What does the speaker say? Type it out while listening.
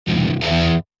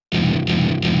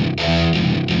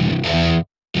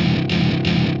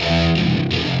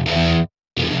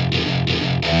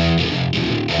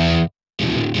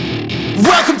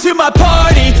to my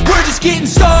party, we're just getting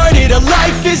started. A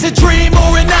life is a dream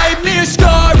or a nightmare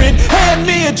scarring. Hand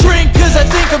me a drink cause I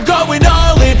think I'm going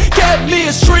all in. Get me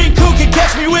a shrink who can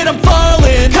catch me when I'm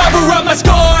falling. Cover up my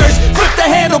scars, flip the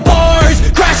handlebars,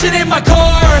 crashing in my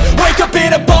car, wake up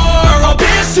in a bar. I'll be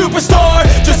a superstar,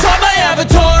 just on my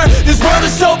avatar. This world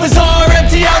is so bizarre,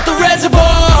 empty out the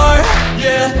reservoir.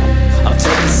 Yeah, I'm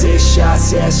taking 6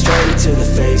 shots, yeah, straight to the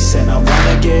face. And I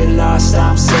wanna get lost,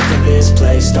 I'm sick of this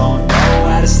place. Don't know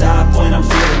how to stop when I'm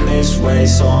feeling this way.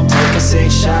 So I'm taking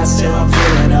 6 shots till I'm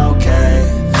feeling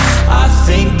okay. I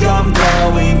think I'm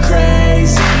going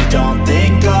crazy, don't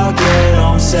think I'll get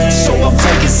home safe. So I'm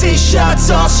taking 6 shots,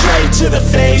 all straight to the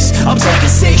face. I'm taking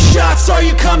 6 shots, are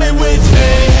you coming with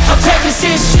me? I'm taking 6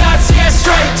 shots, yeah,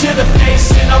 straight to the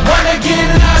face. And I wanna get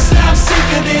lost, I'm sick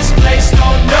of this place.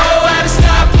 Don't know how to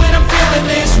stop when I'm feeling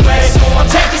this way. So I'm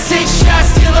taking 6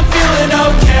 shots till I'm feeling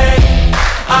okay.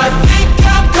 I think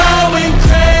I'm going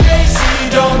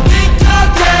crazy, don't think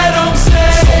I'll get home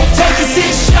safe. So I'm taking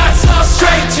 6 shots, all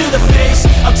straight to the face.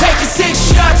 I'm taking 6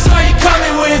 shots, are you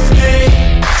coming with me?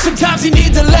 Sometimes you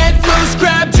need to let loose,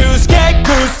 grab juice, get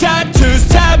goose, tattoos,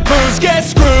 taboos, get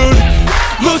screwed.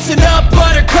 Loosen up,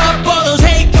 buttercup, all those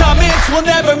hate comments will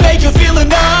never make you feel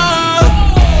enough.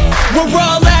 We're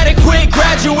all adequate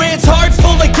graduates, heart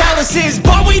full of calluses,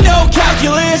 but we know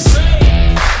calculus.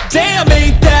 Damn,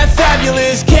 ain't that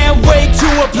fabulous? Can't wait to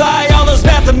apply all those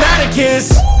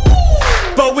mathematicus.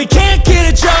 But we can't get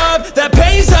a job that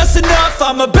pays us enough.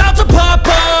 I'm about to pop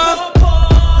off.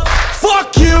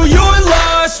 Fuck you, you're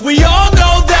lost. We all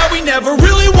know that we never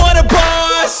really want a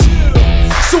boss.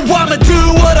 So I'ma do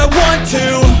what I want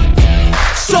to,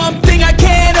 something I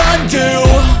can't undo.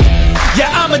 Yeah,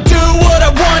 I'ma do what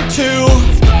I want to,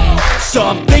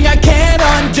 something I can't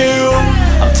undo.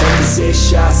 I'm taking 6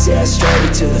 shots, yeah,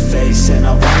 straight to the face. And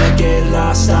I wanna get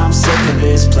lost, I'm sick of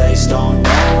this place. Don't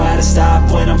know how to stop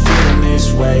when I'm feeling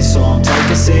this way. So I'm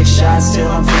taking 6 shots till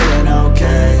I'm feeling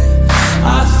okay.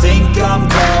 I think I'm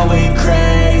going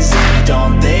crazy,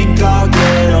 don't think I'll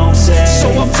get home safe. So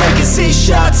I'm taking 6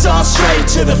 shots, all straight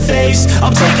to the face.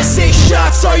 I'm taking 6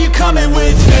 shots, are you coming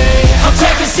with me? I'm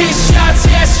taking 6 shots,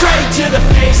 yeah, straight to the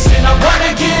face. And I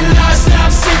wanna get lost,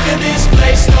 I'm sick of this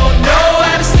place. Don't know how